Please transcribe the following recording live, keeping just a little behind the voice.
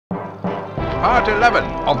Part 11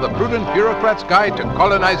 of the Prudent Bureaucrat's Guide to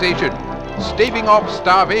Colonization. Staving off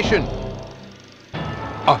starvation.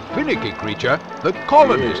 A finicky creature, the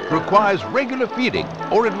colonist requires regular feeding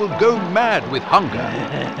or it will go mad with hunger.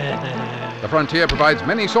 The frontier provides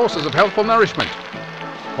many sources of healthful nourishment.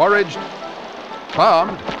 Foraged,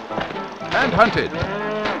 farmed, and hunted.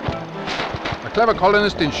 A clever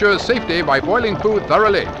colonist ensures safety by boiling food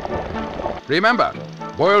thoroughly. Remember,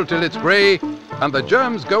 boil till it's grey and the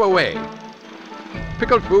germs go away.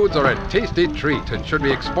 Pickled foods are a tasty treat and should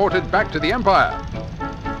be exported back to the Empire.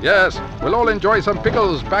 Yes, we'll all enjoy some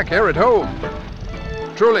pickles back here at home.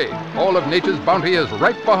 Truly, all of nature's bounty is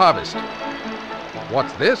ripe for harvest.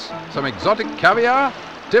 What's this? Some exotic caviar?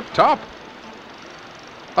 Tip-top?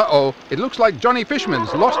 Uh-oh, it looks like Johnny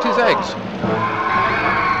Fishman's lost his eggs.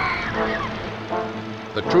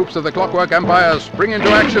 The troops of the Clockwork Empires spring into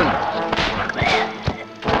action.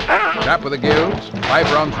 Chap with the guilds,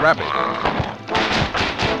 5 rounds rapid.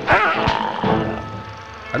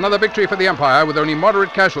 Another victory for the Empire with only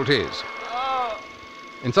moderate casualties.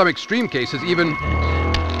 In some extreme cases, even...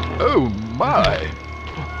 Oh my!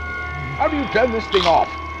 How do you turn this thing off?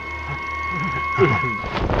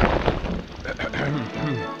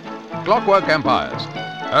 Clockwork Empires.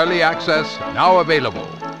 Early access now available.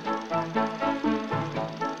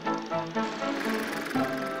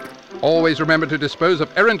 Always remember to dispose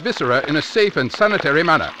of errant viscera in a safe and sanitary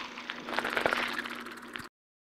manner.